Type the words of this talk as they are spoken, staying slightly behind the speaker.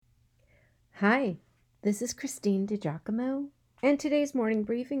Hi, this is Christine DiGiacomo, and today's morning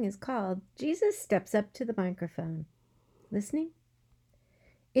briefing is called Jesus Steps Up to the Microphone. Listening?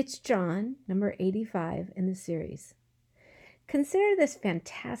 It's John, number 85 in the series. Consider this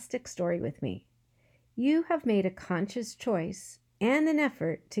fantastic story with me. You have made a conscious choice and an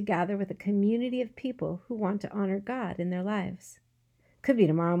effort to gather with a community of people who want to honor God in their lives. Could be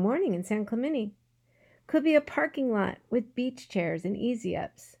tomorrow morning in San Clemente. Could be a parking lot with beach chairs and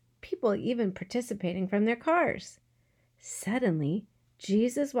easy-ups, people even participating from their cars. Suddenly,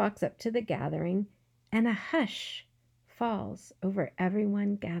 Jesus walks up to the gathering, and a hush falls over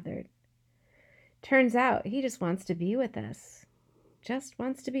everyone gathered. Turns out he just wants to be with us, just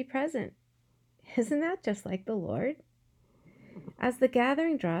wants to be present. Isn't that just like the Lord? As the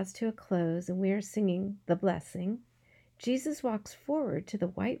gathering draws to a close and we are singing the blessing, Jesus walks forward to the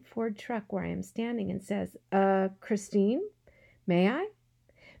white Ford truck where I am standing and says, Christine, may I?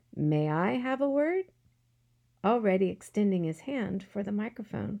 May I have a word? Already extending his hand for the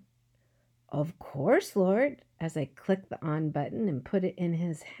microphone. Of course, Lord, as I click the on button and put it in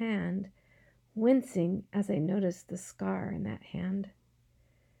his hand, wincing as I notice the scar in that hand.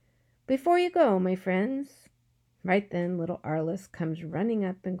 Before you go, my friends. Right then, little Arliss comes running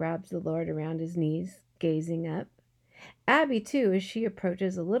up and grabs the Lord around his knees, gazing up. Abby, too, as she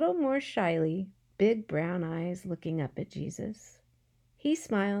approaches a little more shyly, big brown eyes looking up at Jesus. He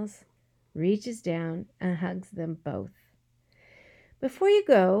smiles, reaches down, and hugs them both. Before you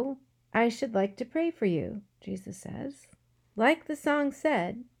go, I should like to pray for you, Jesus says. Like the song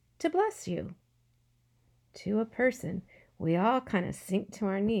said, to bless you. To a person, we all kind of sink to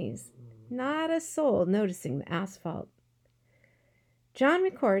our knees, not a soul noticing the asphalt. John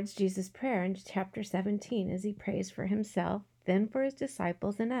records Jesus' prayer in chapter 17 as he prays for himself, then for his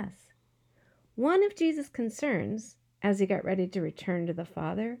disciples and us. One of Jesus' concerns, as he got ready to return to the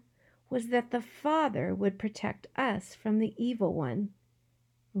Father, was that the Father would protect us from the evil one.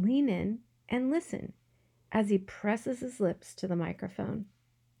 Lean in and listen as he presses his lips to the microphone.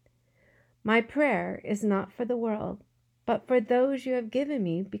 My prayer is not for the world, but for those you have given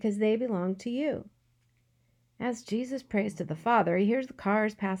me because they belong to you. As Jesus prays to the Father, he hears the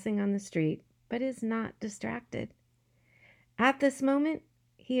cars passing on the street, but is not distracted. At this moment,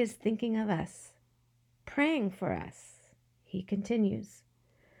 he is thinking of us, praying for us. He continues,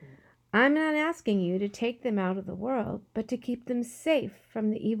 I'm not asking you to take them out of the world, but to keep them safe from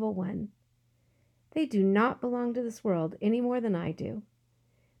the evil one. They do not belong to this world any more than I do.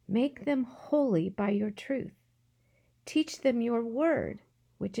 Make them holy by your truth. Teach them your word,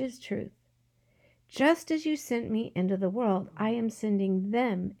 which is truth. Just as you sent me into the world, I am sending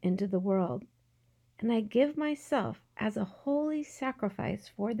them into the world. And I give myself as a holy sacrifice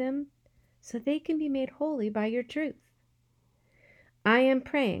for them so they can be made holy by your truth. I am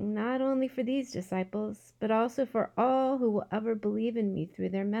praying not only for these disciples, but also for all who will ever believe in me through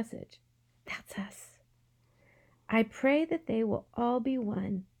their message. That's us. I pray that they will all be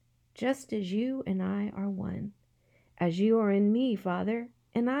one, just as you and I are one, as you are in me, Father,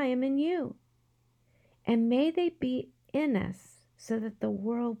 and I am in you. And may they be in us so that the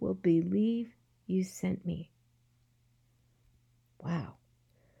world will believe you sent me. Wow.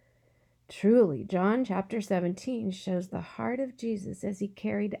 Truly, John chapter 17 shows the heart of Jesus as he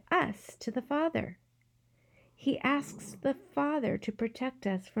carried us to the Father. He asks the Father to protect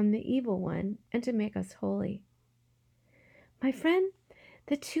us from the evil one and to make us holy. My friend,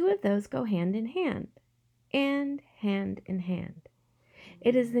 the two of those go hand in hand, and hand in hand.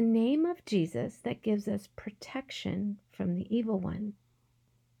 It is the name of Jesus that gives us protection from the evil one.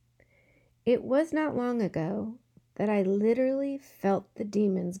 It was not long ago that I literally felt the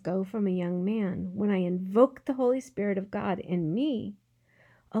demons go from a young man when I invoked the Holy Spirit of God in me,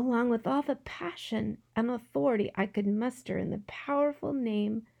 along with all the passion and authority I could muster in the powerful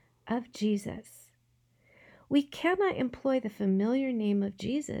name of Jesus. We cannot employ the familiar name of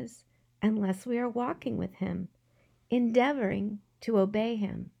Jesus unless we are walking with him, endeavoring to obey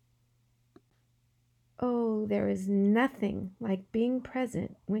him. Oh, there is nothing like being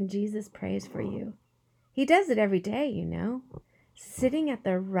present when Jesus prays for you. He does it every day, you know, sitting at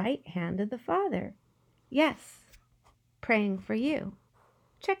the right hand of the Father. Yes, praying for you.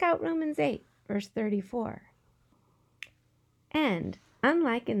 Check out Romans 8, verse 34. And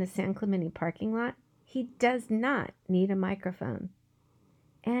unlike in the San Clemente parking lot, he does not need a microphone.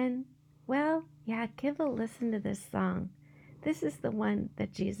 And, well, yeah, give a listen to this song. This is the one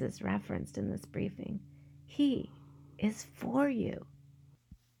that Jesus referenced in this briefing. He is for you.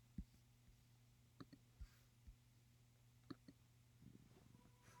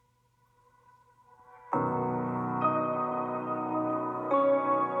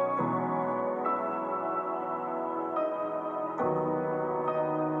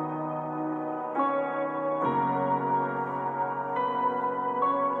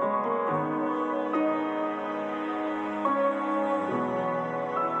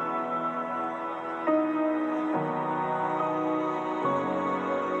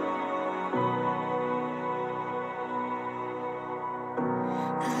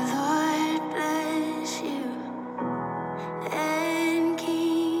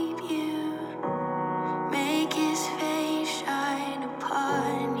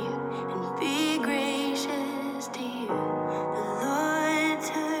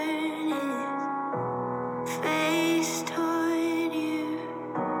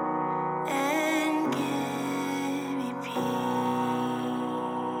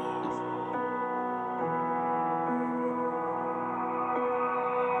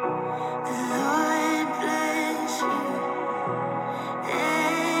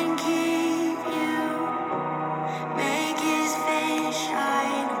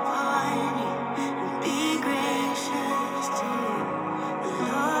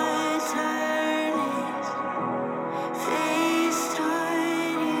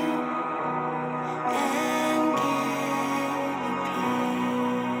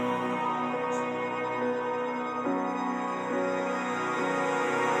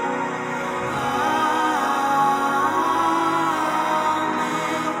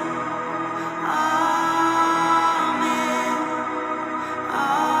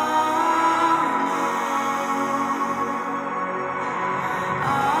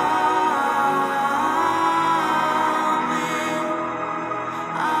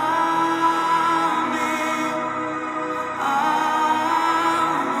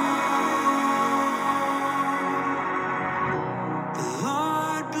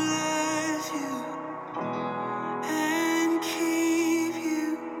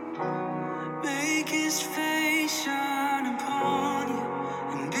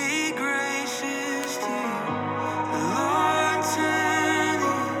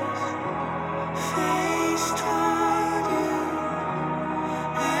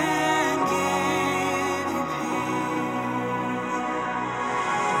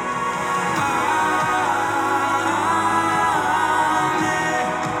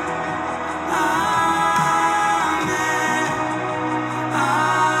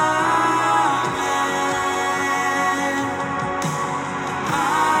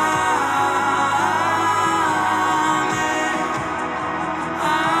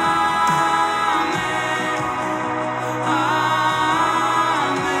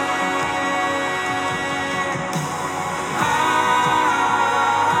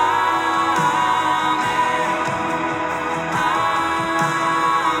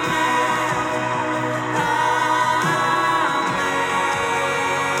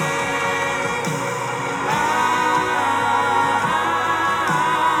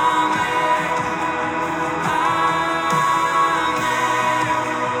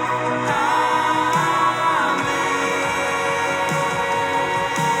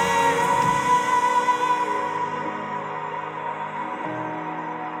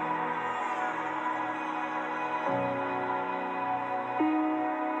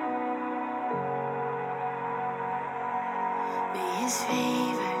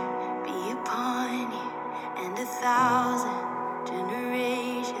 favor be upon you and 1,000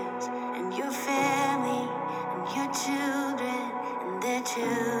 generations, and your family, and your children, and their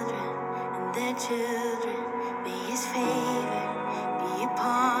children, and their children.